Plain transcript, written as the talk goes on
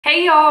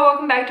Hey y'all,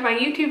 welcome back to my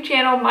YouTube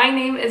channel. My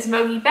name is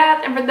Mogi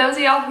Beth, and for those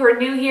of y'all who are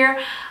new here,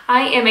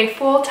 I am a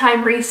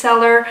full-time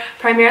reseller,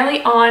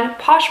 primarily on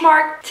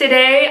Poshmark.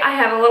 Today, I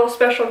have a little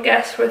special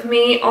guest with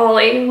me,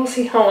 Ollie. We'll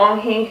see how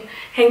long he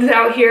hangs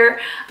out here.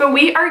 But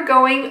we are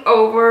going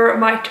over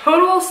my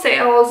total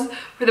sales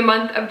for the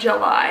month of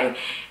July.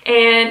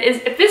 And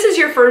if this is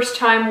your first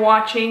time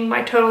watching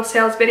my total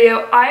sales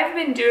video, I've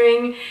been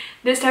doing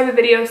this type of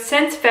video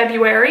since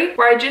February,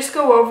 where I just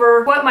go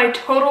over what my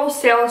total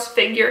sales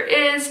figure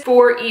is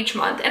for each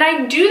month. And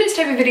I do this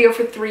type of video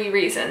for 3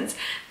 reasons.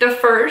 The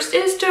first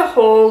is to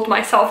hold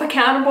myself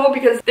accountable,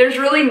 because there's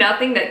really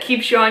nothing that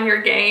keeps you on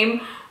your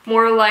game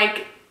more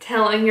like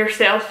telling your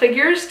sales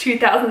figures to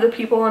thousands of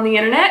people on the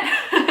internet.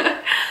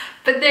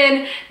 But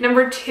then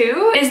number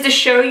 2 is to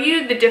show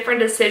you the different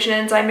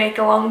decisions I make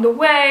along the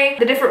way,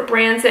 the different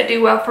brands that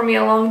do well for me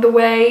along the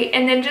way,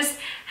 and then just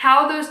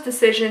how those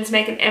decisions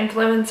make an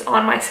influence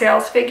on my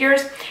sales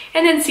figures,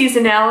 and then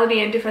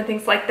seasonality and different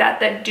things like that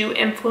that do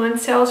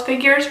influence sales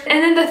figures.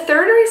 And then the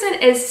third reason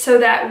is so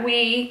that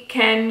we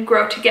can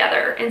grow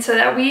together and so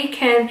that we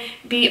can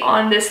be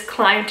on this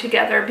climb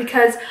together,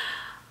 because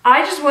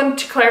I just wanted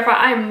to clarify,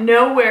 I am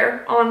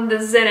nowhere on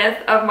the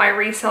zenith of my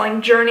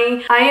reselling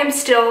journey. I am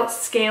still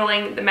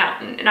scaling the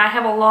mountain and I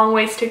have a long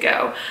ways to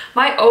go.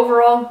 My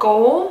overall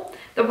goal,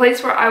 the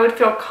place where I would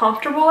feel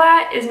comfortable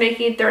at, is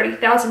making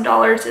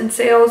 $30,000 in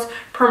sales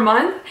per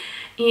month.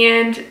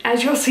 And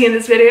as you'll see in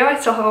this video, I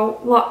still have a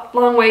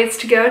long ways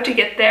to go to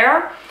get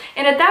there.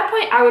 And at that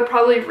point, I would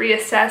probably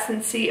reassess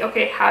and see,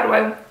 okay, how do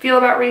I feel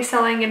about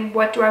reselling and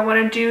what do I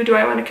want to do? Do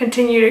I want to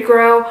continue to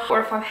grow, or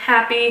if I'm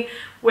happy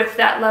with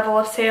that level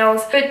of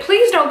sales? But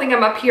please don't think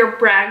I'm up here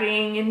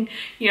bragging and,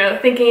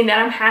 thinking that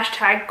I'm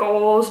hashtag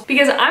goals,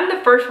 because I'm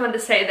the first one to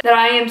say that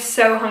I am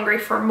so hungry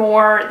for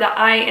more, that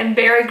I am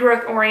very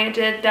growth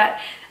oriented, that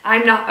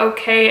I'm not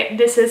okay,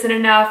 this isn't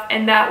enough,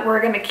 and that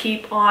we're gonna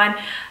keep on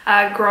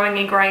growing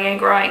and growing and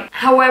growing.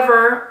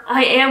 However,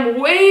 I am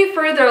way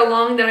further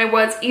along than I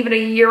was even a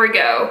year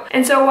ago.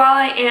 And so while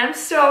I am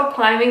still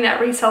climbing that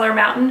reseller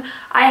mountain,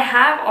 I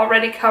have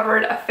already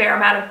covered a fair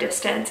amount of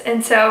distance.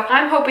 And so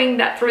I'm hoping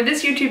that through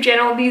this YouTube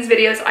channel, these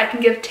videos, I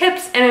can give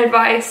tips and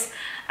advice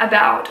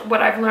about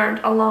what I've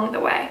learned along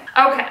the way.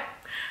 Okay.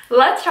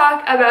 Let's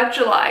talk about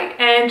July.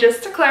 And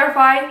just to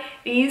clarify,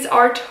 these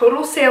are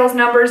total sales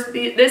numbers.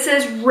 This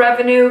is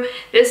revenue.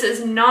 This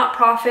is not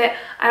profit.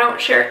 I don't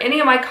share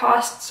any of my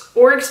costs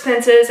or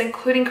expenses,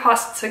 including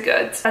costs of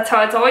goods. That's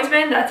how it's always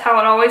been. That's how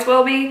it always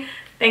will be.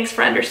 Thanks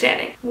for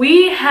understanding.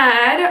 We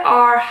had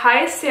our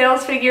highest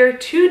sales figure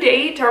to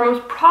date, our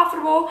most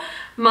profitable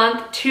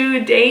month to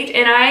date,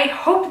 and I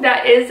hope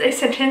that is a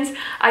sentence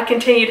I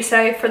continue to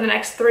say for the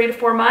next 3 to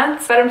 4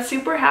 months. But I'm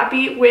super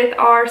happy with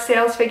our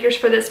sales figures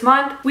for this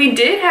month. We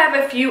did have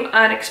a few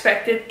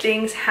unexpected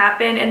things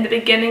happen in the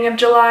beginning of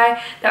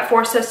July that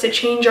forced us to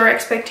change our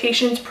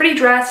expectations pretty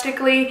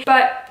drastically,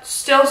 but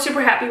still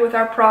super happy with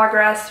our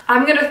progress.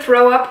 I'm gonna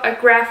throw up a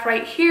graph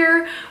right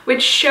here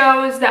which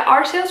shows that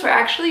our sales were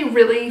actually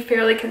really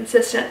fairly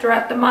consistent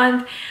throughout the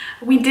month.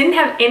 We didn't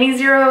have any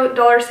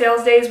 $0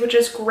 sales days, which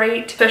is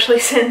great, especially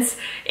since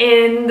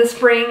in the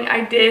spring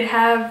I did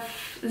have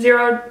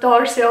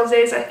 $0 sales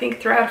days, I think,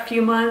 throughout a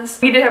few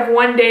months. We did have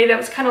one day that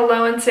was kind of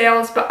low in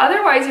sales, but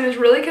otherwise it was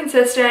really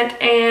consistent,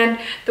 and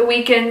the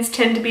weekends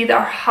tend to be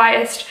our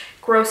highest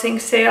grossing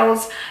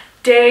sales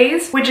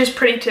days, which is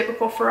pretty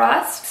typical for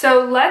us.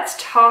 So let's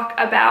talk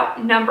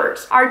about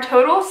numbers. Our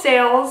total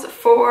sales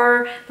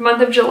for the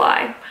month of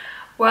July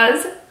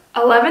was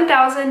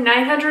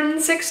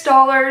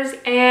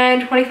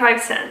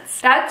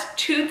 $11,906.25. That's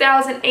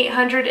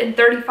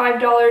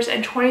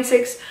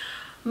 $2,835.26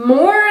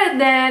 more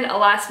than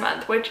last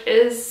month, which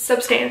is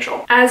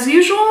substantial. As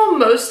usual,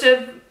 most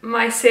of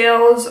my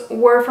sales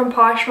were from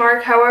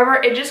Poshmark. However,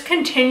 it just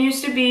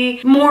continues to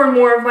be more and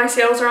more of my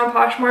sales are on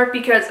Poshmark,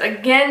 because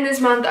again, this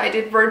month I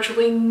did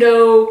virtually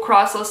no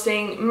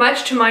cross-listing,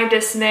 much to my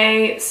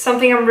dismay,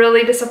 something I'm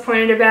really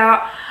disappointed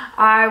about.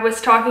 I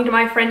was talking to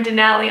my friend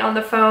Denali on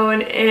the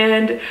phone,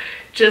 and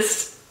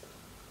just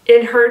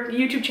in her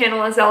YouTube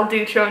channel, as I'll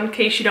do, so in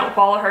case you don't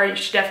follow her, you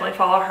should definitely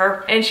follow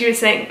her. And she was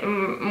saying,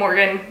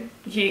 Morgan,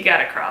 you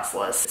gotta cross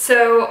list.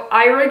 So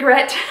I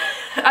regret,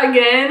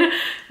 again,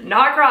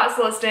 not cross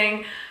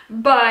listing,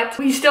 but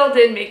we still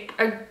did make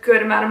a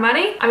good amount of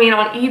money. I mean,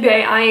 on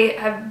eBay, I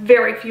have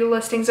very few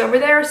listings over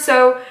there,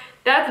 so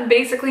that's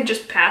basically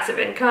just passive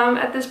income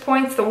at this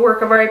point. It's the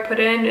work I've already put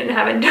in and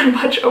haven't done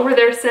much over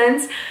there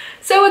since.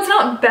 So it's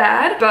not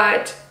bad,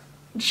 but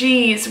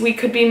geez, we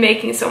could be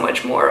making so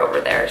much more over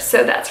there.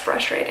 So that's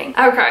frustrating.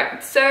 Okay,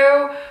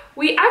 so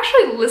we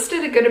actually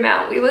listed a good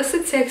amount. We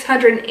listed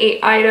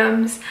 608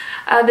 items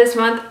this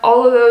month.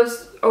 All of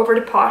those over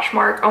to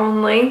Poshmark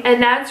only.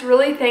 And that's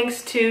really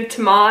thanks to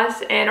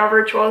Tomas and our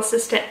virtual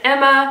assistant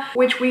Emma,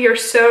 which we are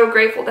so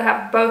grateful to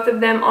have both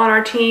of them on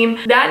our team.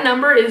 That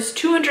number is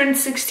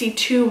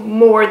 262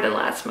 more than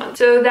last month.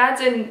 So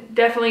that's a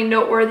definitely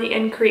noteworthy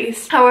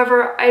increase.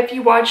 However, if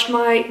you watched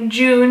my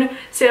June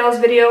sales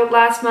video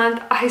last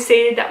month, I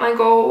stated that my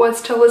goal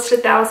was to list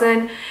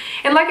 1,000.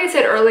 And like I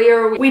said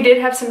earlier, we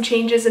did have some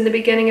changes in the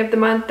beginning of the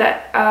month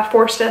that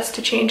forced us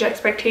to change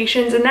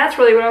expectations. And that's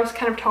really what I was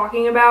kind of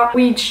talking about.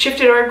 We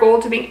shifted our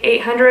goal to being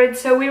 800,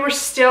 so we were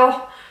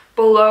still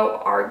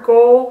below our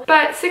goal.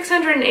 But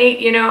 608,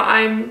 you know,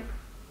 I'm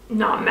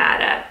not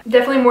mad at.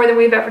 Definitely more than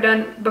we've ever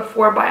done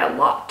before by a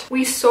lot.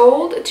 We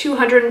sold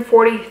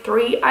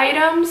 243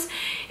 items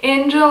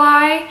in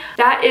July.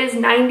 That is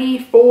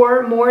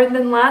 94 more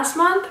than last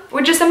month,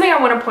 which is something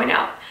I want to point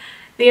out.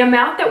 The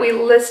amount that we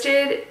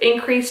listed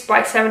increased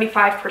by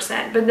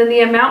 75%, but then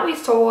the amount we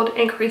sold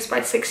increased by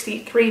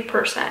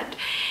 63%.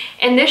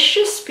 And this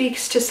just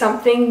speaks to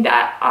something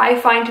that I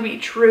find to be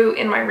true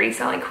in my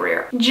reselling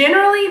career.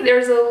 Generally,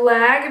 there's a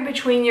lag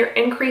between your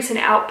increase in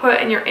output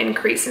and your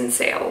increase in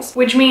sales,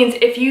 which means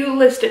if you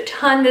list a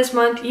ton this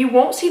month, you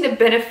won't see the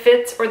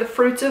benefits or the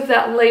fruits of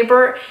that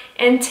labor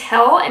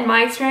until, in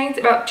my experience,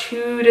 about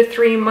 2 to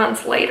 3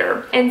 months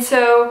later. And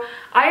so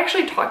I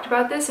actually talked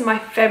about this in my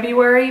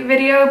February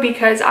video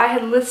because I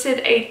had listed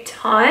a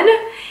ton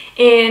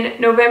in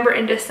November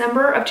and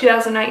December of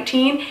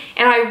 2019,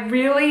 and I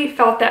really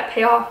felt that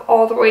payoff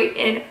all the way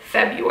in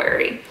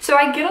February. So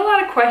I get a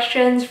lot of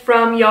questions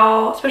from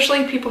y'all,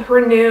 especially people who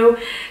are new,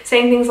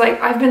 saying things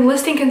like, I've been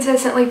listing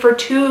consistently for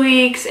 2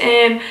 weeks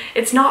and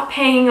it's not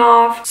paying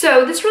off.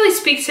 So this really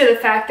speaks to the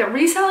fact that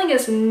reselling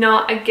is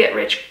not a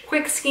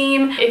get-rich-quick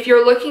scheme. If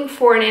you're looking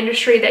for an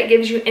industry that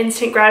gives you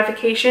instant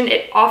gratification,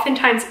 it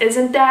oftentimes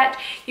isn't that.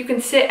 You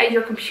can sit at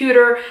your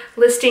computer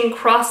listing,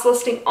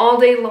 cross-listing all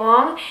day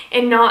long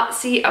and not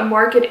see a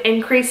market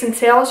increase in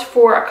sales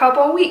for a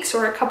couple of weeks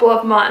or a couple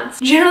of months.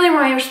 Generally,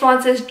 my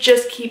response is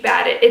just keep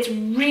at it. It's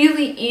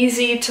really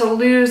easy to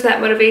lose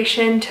that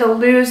motivation, to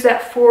lose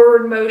that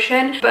forward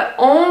motion, but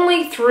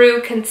only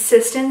through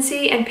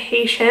consistency and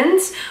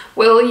patience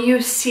will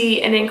you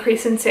see an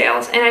increase in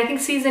sales. And I think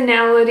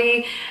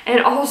seasonality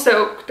and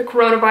also the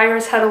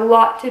coronavirus had a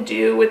lot to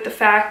do with the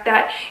fact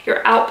that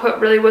your output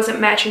really wasn't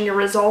matching your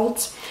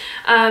results.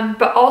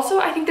 But also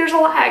I think there's a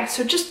lag,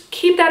 so just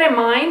keep that in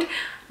mind.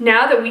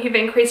 Now that we have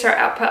increased our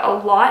output a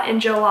lot in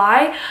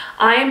July,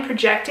 I am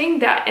projecting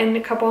that in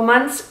a couple of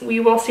months, we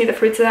will see the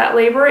fruits of that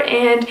labor,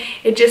 and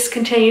it just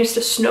continues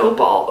to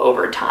snowball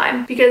over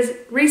time. Because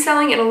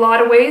reselling, in a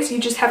lot of ways, you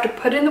just have to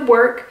put in the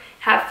work,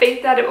 have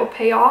faith that it will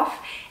pay off,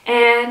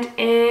 and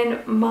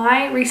in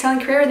my reselling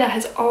career, that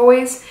has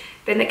always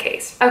been the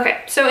case.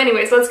 Okay, so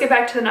anyways, let's get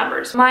back to the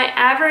numbers. My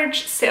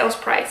average sales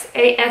price,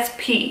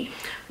 ASP,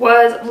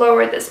 was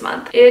lower this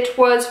month. It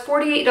was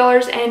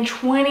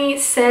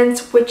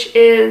 $48.20, which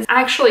is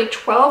actually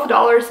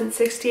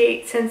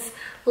 $12.68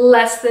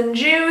 less than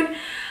June.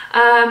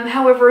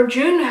 However,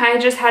 June I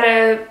just had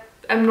a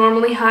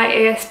abnormally high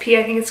ASP.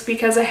 I think it's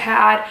because I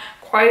had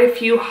quite a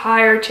few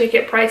higher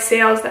ticket price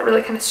sales that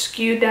really kind of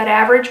skewed that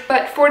average.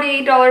 But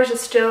 $48 is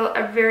still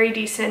a very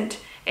decent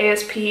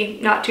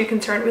ASP, not too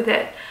concerned with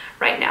it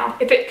right now.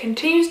 If it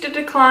continues to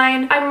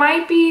decline, I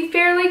might be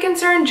fairly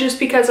concerned just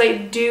because I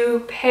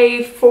do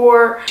pay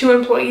for 2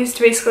 employees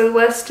to basically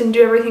list and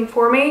do everything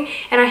for me,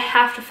 and I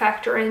have to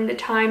factor in the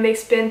time they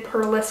spend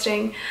per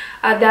listing.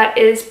 That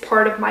is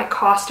part of my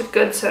cost of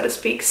goods, so to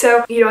speak.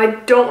 So, you know, I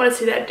don't want to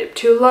see that dip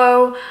too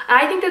low.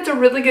 I think that's a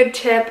really good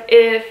tip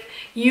if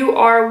you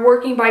are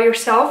working by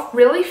yourself.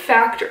 Really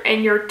factor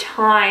in your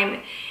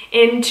time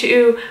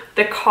into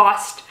the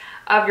cost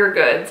of your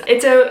goods.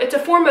 It's a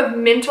form of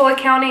mental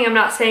accounting. I'm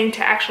not saying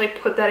to actually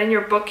put that in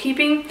your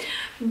bookkeeping,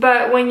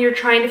 but when you're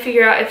trying to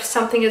figure out if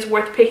something is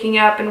worth picking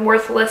up and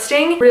worth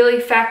listing,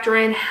 really factor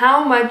in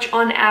how much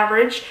on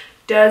average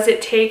does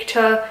it take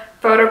to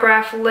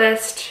photograph,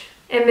 list,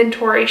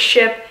 inventory,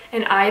 ship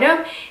an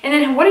item, and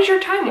then what is your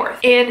time worth?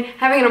 And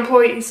having an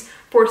employee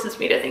forces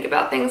me to think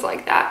about things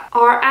like that.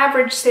 Our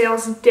average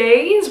sales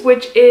days,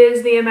 which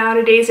is the amount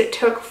of days it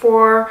took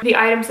for the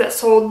items that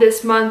sold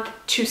this month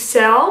to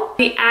sell,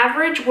 the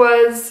average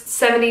was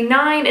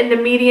 79, and the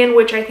median,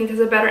 which I think is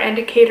a better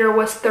indicator,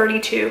 was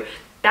 32.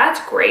 That's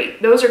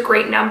great. Those are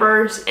great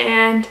numbers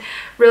and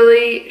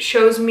really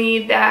shows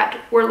me that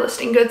we're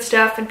listing good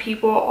stuff and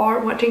people are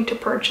wanting to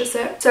purchase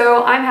it.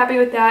 So I'm happy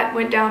with that.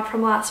 Went down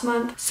from last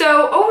month.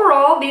 So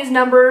overall, these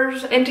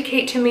numbers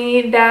indicate to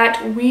me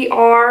that we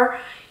are,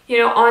 you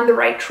know, on the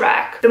right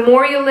track. The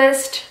more you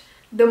list,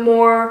 the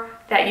more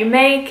that you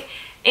make,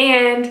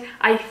 and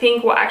I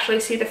think we'll actually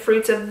see the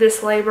fruits of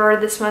this labor,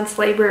 this month's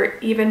labor,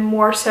 even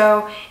more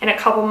so in a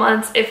couple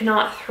months, if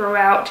not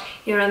throughout,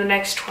 you know, the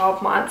next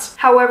 12 months.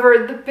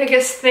 However, the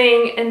biggest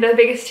thing and the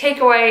biggest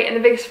takeaway and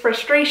the biggest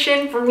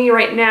frustration for me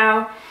right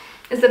now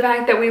is the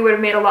fact that we would have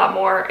made a lot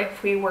more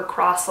if we were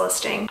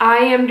cross-listing. I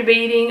am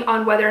debating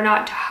on whether or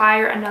not to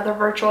hire another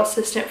virtual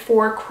assistant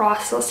for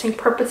cross-listing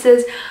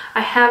purposes.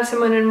 I have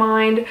someone in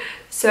mind,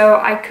 so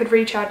I could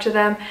reach out to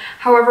them.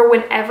 However,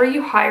 whenever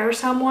you hire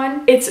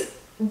someone, it's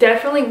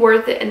definitely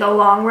worth it in the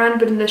long run,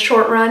 but in the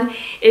short run,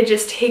 it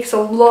just takes a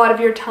lot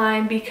of your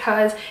time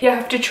because you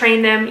have to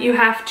train them, you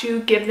have to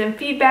give them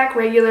feedback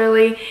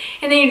regularly,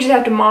 and then you just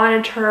have to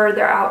monitor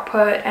their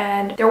output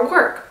and their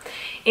work.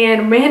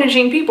 And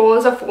managing people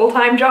is a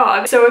full-time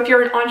job. So if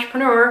you're an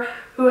entrepreneur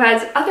who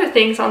has other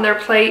things on their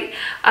plate,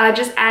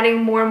 just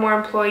adding more and more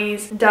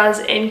employees does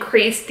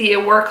increase the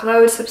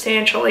workload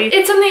substantially.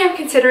 It's something I'm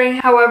considering.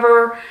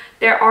 However,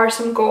 there are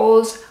some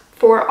goals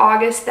for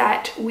August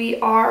that we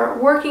are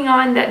working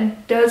on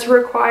that does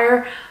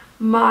require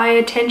my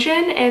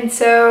attention, and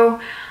so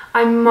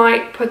I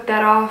might put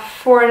that off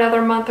for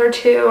another month or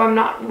two. I'm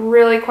not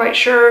really quite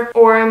sure,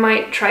 or I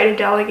might try to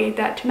delegate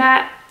that to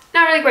Matt.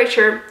 Not really quite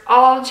sure.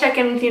 I'll check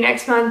in with you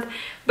next month,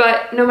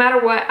 but no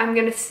matter what, I'm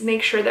gonna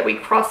make sure that we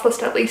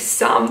cross-list at least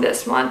some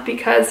this month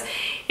because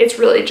it's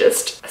really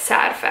just a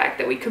sad fact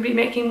that we could be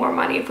making more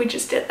money if we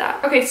just did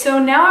that. Okay, so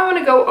now I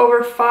wanna go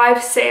over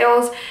 5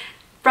 sales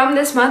from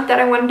this month that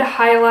I wanted to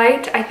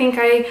highlight. I think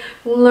I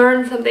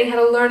learned something, had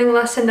a learning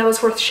lesson that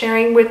was worth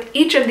sharing with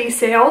each of these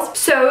sales.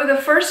 So the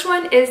first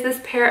one is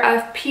this pair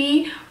of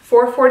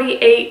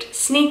P448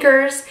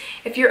 sneakers.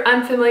 If you're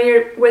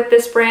unfamiliar with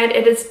this brand,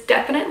 it is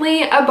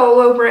definitely a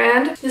Bolo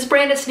brand. This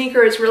brand of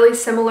sneaker is really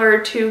similar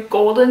to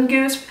Golden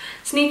Goose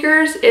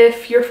sneakers,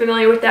 if you're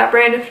familiar with that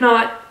brand. If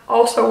not,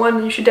 also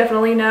one you should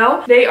definitely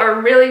know. They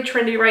are really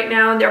trendy right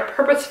now, and they're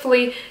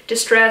purposefully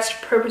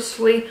distressed,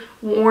 purposefully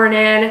worn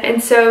in.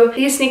 And so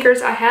these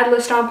sneakers I had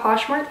listed on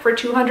Poshmark for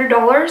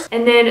 $200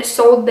 and then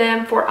sold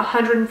them for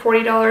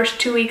 $140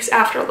 2 weeks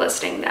after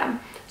listing them.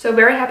 So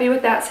very happy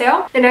with that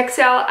sale. The next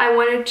sale I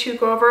wanted to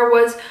go over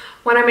was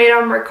one I made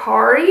on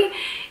Mercari,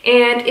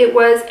 and it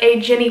was a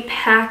Jenny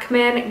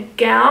Packman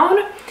gown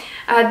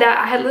that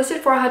I had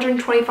listed for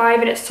 $125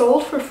 and it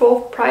sold for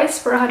full price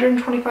for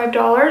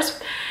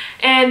 $125.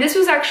 And this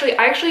was I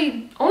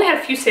actually only had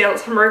a few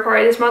sales from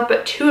Mercari this month,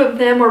 but 2 of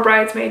them were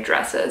bridesmaid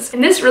dresses.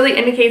 And this really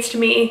indicates to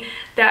me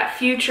that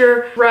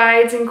future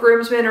brides and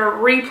groomsmen are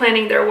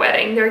replanning their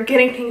wedding. They're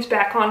getting things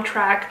back on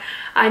track.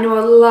 I know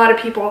a lot of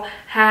people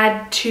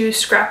had to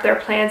scrap their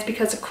plans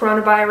because of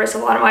coronavirus. A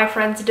lot of my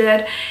friends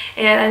did,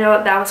 and I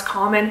know that was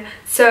common.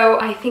 So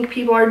I think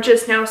people are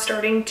just now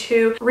starting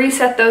to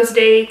reset those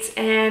dates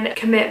and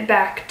commit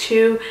back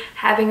to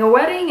having a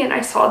wedding, and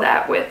I saw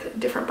that with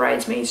different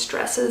bridesmaids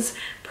dresses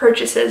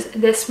purchases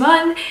this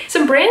month.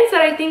 Some brands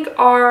that I think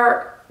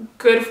are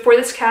good for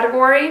this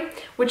category,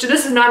 which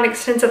this is not an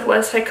extensive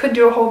list, I could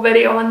do a whole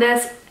video on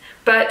this,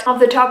 but off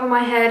the top of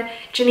my head,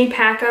 Jenny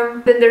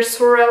Packham. Then there's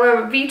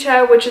Sorella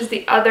Vita, which is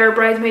the other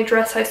bridesmaid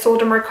dress I sold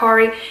to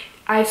Mercari.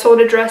 I sold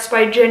a dress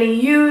by Jenny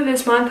Yu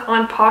this month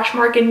on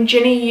Poshmark, and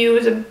Jenny Yu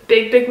is a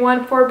big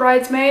one for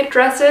bridesmaid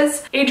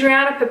dresses.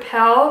 Adriana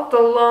Papel, the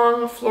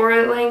long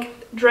floral length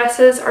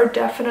dresses are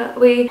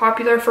definitely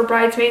popular for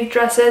bridesmaid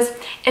dresses.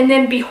 And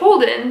then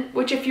Beholden,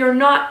 which if you're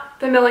not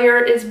familiar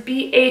is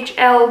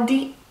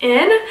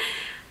BHLDN.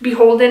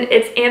 Beholden,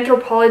 it's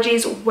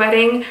Anthropologie's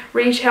wedding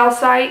retail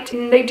site,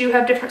 and they do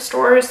have different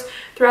stores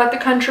throughout the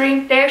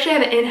country. They actually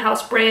have an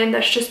in-house brand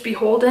that's just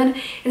Beholden,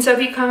 and so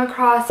if you come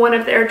across one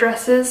of their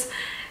dresses,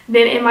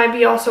 then it might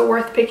be also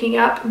worth picking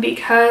up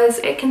because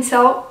it can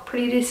sell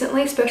pretty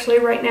decently, especially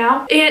right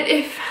now. And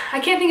if I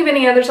can't think of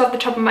any others off the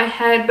top of my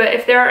head, but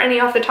if there are any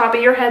off the top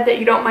of your head that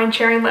you don't mind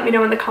sharing, let me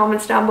know in the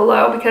comments down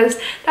below because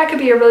that could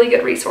be a really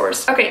good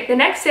resource. Okay, the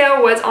next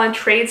sale was on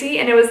Tradesy,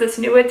 and it was this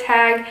new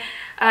tag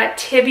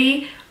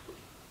Tibby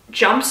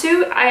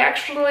jumpsuit. I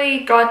actually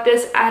got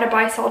this at a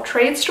buy-sell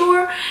trade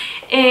store,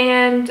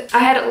 and I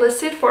had it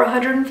listed for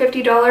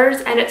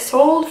 $150 and it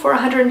sold for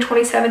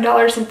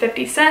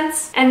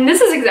 $127.50. And this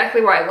is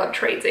exactly why I love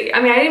Tradesy. I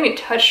mean, I didn't even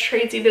touch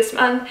Tradesy this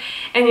month,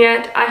 and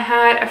yet I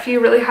had a few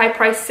really high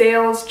price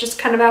sales just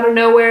kind of out of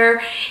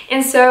nowhere.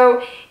 And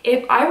so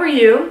if I were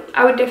you,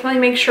 I would definitely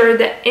make sure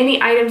that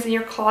any items in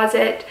your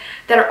closet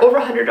that are over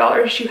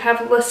 $100 you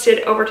have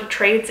listed over to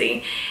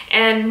Tradesy.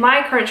 And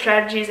my current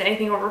strategy is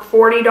anything over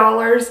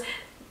 $40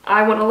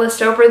 I want to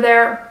list over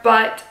there,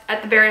 but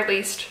at the very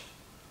least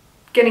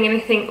getting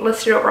anything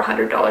listed over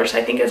 $100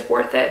 I think is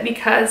worth it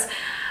because,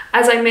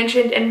 as I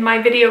mentioned in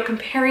my video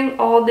comparing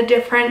all the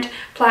different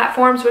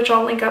platforms, which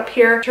I'll link up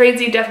here,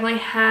 Tradesy definitely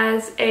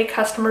has a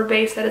customer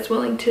base that is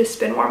willing to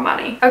spend more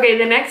money. Okay,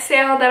 the next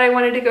sale that I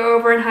wanted to go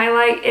over and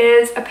highlight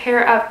is a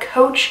pair of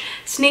Coach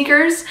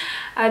sneakers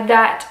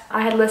that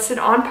I had listed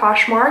on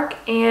Poshmark,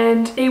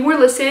 and they were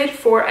listed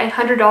for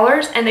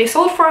 $100 and they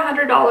sold for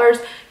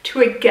 $100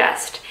 to a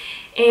guest.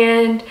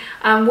 And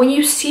when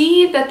you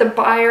see that the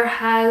buyer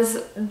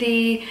has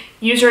the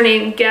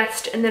username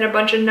guest and then a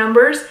bunch of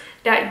numbers,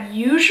 that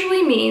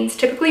typically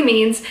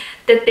means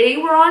that they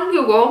were on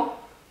Google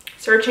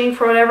searching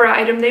for whatever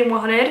item they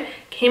wanted,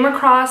 came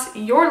across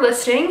your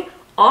listing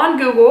on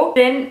Google,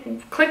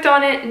 then clicked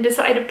on it and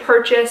decided to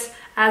purchase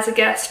as a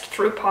guest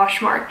through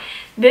Poshmark.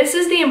 This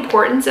is the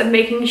importance of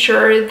making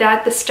sure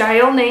that the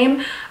style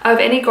name of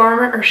any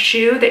garment or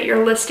shoe that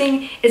you're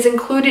listing is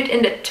included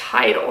in the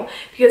title,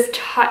 because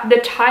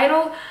the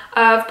title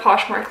of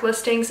Poshmark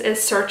listings is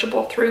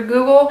searchable through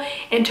Google,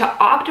 and to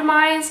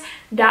optimize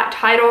that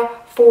title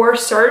for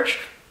search,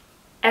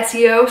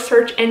 SEO,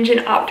 search engine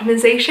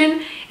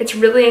optimization, it's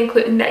really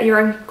including that you're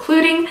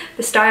including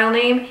the style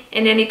name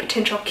and any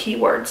potential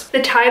keywords.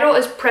 The title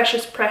is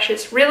precious,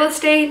 precious real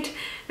estate.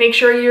 Make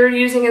sure you're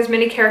using as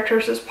many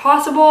characters as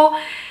possible,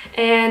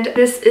 and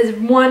this is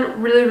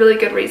one really, really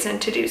good reason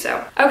to do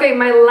so. Okay,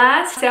 my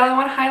last sale I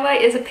want to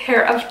highlight is a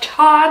pair of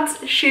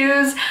Todd's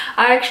shoes.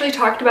 I actually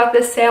talked about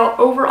this sale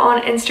over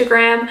on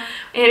Instagram,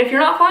 and if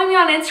you're not following me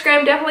on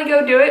Instagram, definitely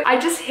go do it. I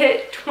just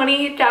hit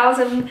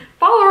 20,000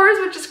 followers,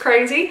 which is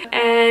crazy,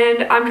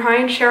 and I'm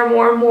trying to share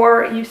more and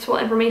more useful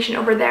information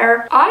over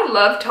there. I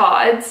love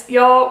Todd's.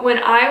 Y'all, when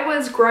I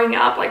was growing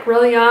up, like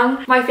really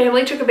young, my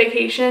family took a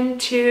vacation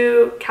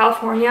to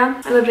California.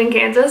 I lived in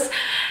Kansas,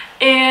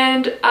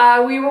 and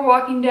we were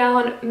walking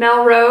down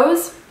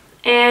Melrose,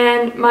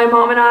 and my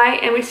mom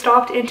and we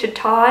stopped into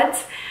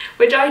Todd's,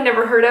 which I had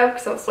never heard of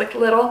because I was like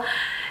little,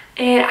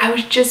 and I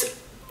was just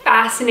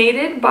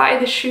fascinated by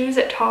the shoes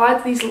at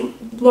Todd's, these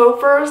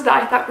loafers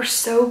that I thought were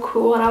so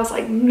cool, and I was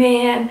like,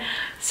 man,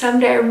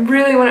 someday I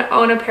really want to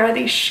own a pair of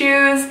these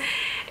shoes.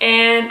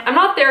 And I'm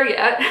not there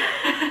yet,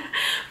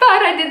 but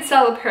I did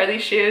sell a pair of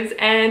these shoes,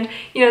 and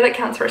you know, that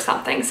counts for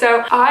something.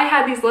 So I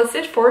had these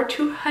listed for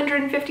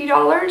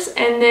 $250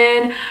 and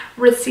then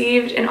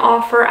received an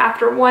offer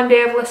after one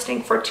day of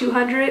listing for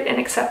 $200 and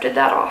accepted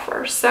that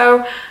offer.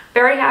 So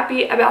very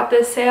happy about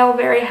this sale,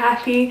 very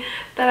happy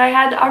that I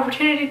had the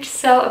opportunity to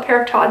sell a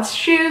pair of Todd's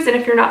shoes, and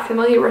if you're not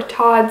familiar with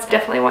Todd's,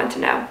 definitely want to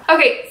know.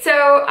 Okay,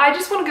 so I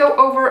just want to go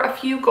over a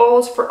few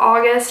goals for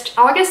August.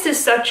 August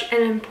is such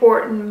an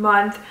important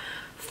month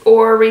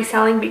for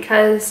reselling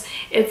because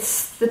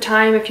it's the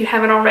time, if you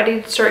haven't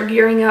already, to start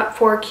gearing up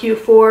for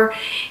Q4,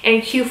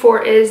 and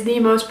Q4 is the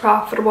most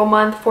profitable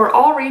month for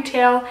all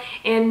retail,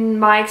 in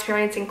my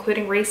experience,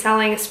 including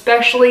reselling,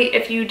 especially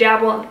if you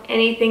dabble in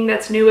anything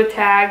that's new with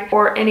tag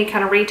or any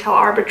kind of retail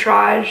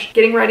arbitrage.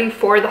 Getting ready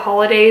for the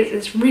holidays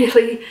is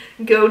really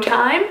go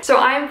time. So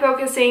I'm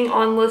focusing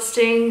on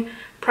listing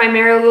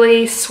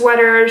primarily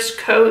sweaters,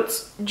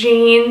 coats,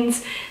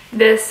 jeans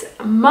this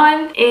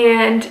month,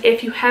 and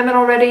if you haven't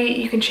already,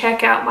 you can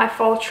check out my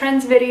fall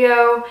trends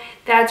video.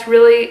 That's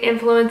really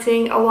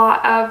influencing a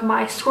lot of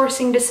my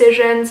sourcing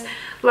decisions.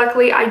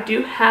 Luckily, I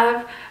do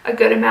have a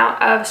good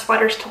amount of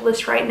sweaters to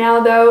list right now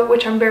though,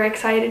 which I'm very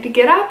excited to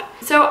get up.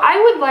 So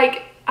I'm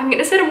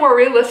gonna set a more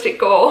realistic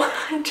goal.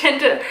 I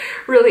tend to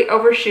really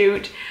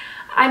overshoot.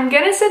 I'm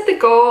gonna set the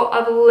goal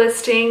of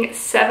listing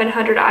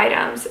 700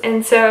 items,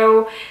 and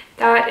so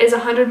that is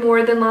 100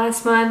 more than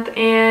last month,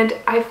 and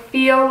I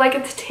feel like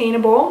it's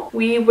attainable.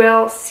 We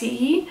will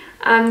see.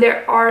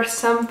 There are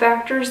some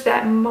factors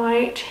that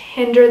might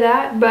hinder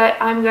that, but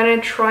I'm gonna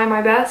try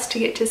my best to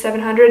get to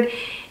 700.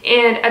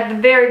 And at the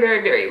very,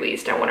 very, very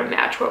least, I want to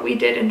match what we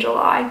did in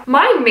July.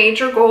 My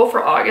major goal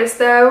for August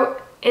though,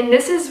 and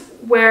this is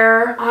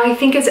where I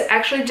think is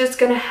actually just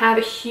gonna have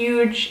a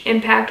huge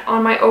impact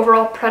on my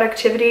overall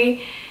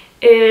productivity,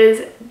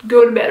 is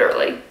go to bed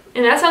early.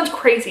 And that sounds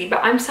crazy,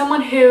 but I'm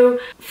someone who,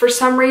 for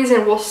some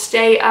reason, will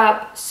stay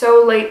up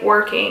so late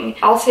working.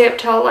 I'll stay up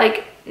till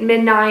like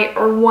midnight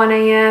or 1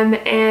 a.m.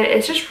 and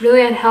it's just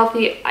really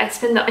unhealthy. I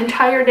spend the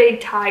entire day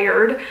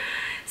tired.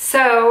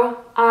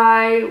 So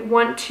I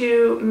want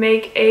to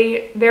make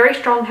a very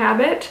strong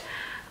habit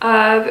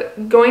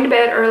of going to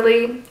bed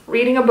early,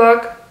 reading a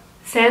book,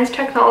 sans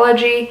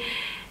technology,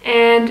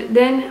 and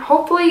then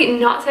hopefully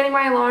not setting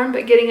my alarm,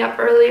 but getting up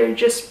earlier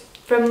just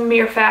from the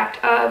mere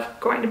fact of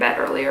going to bed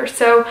earlier.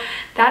 So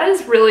that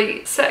is really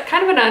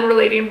kind of an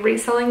unrelated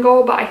reselling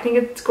goal, but I think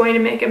it's going to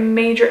make a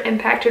major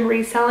impact in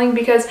reselling,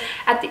 because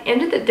at the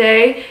end of the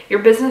day, your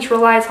business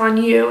relies on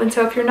you. And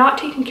so if you're not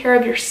taking care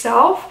of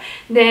yourself,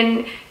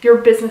 then your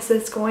business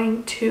is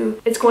going to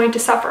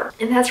suffer.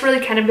 And that's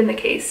really kind of been the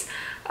case.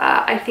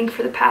 I think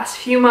for the past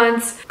few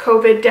months,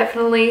 COVID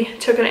definitely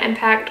took an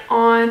impact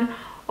on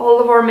all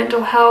of our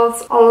mental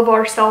health, all of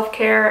our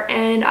self-care,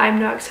 and I'm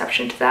no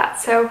exception to that.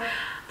 So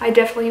I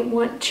definitely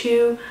want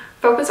to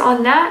focus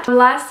on that.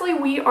 Lastly,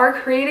 we are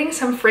creating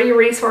some free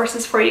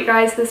resources for you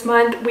guys this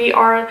month. We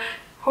are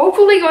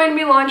hopefully going to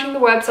be launching the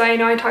website. I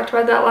know I talked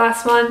about that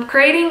last month.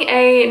 Creating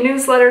a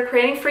newsletter,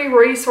 creating free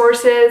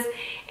resources,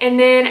 and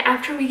then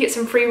after we get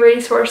some free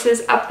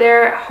resources up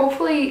there,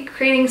 hopefully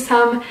creating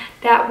some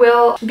that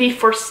will be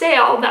for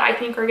sale that I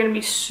think are going to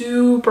be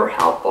super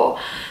helpful.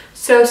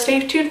 So stay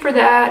tuned for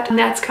that, and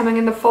that's coming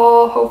in the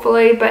fall,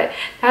 hopefully, but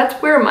that's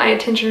where my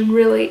attention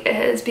really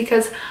is,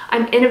 because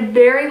I'm in a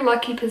very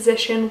lucky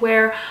position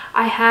where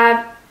I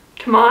have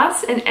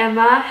Tomas and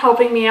Emma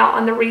helping me out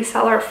on the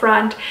reseller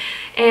front.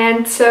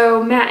 And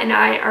so Matt and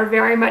I are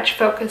very much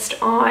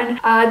focused on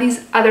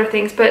these other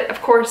things, but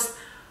of course,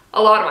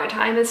 a lot of my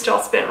time is still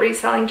spent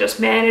reselling, just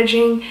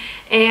managing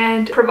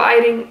and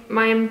providing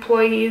my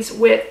employees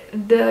with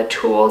the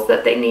tools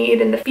that they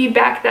need and the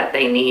feedback that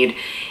they need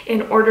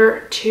in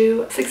order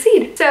to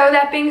succeed. So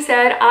that being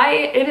said,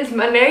 it is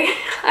Monday.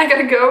 I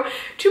gotta go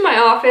to my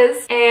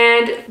office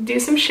and do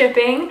some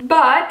shipping.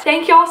 But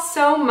thank y'all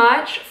so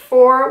much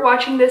for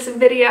watching this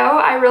video.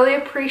 I really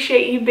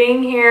appreciate you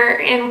being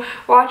here and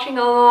watching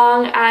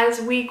along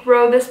as we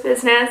grow this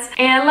business.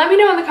 And let me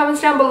know in the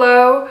comments down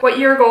below what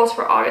your goals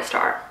for August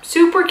are.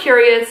 Super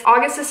curious.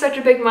 August is such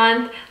a big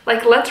month.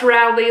 Like, let's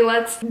rally,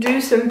 let's do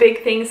some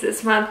big things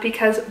this month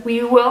because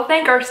we will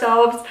thank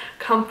ourselves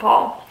come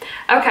fall.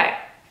 Okay,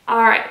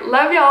 all right,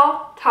 love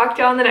y'all. Talk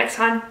to y'all in the next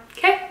one.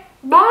 Okay,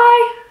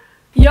 bye.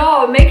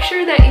 Y'all, make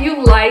sure that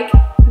you like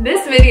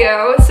this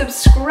video,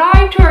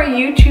 subscribe to our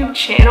YouTube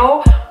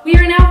channel. We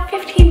are now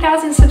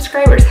 15,000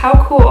 subscribers.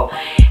 How cool.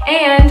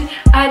 And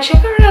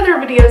check out other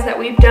videos that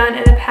we've done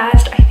in the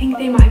past. I think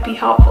they might be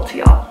helpful to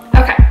y'all.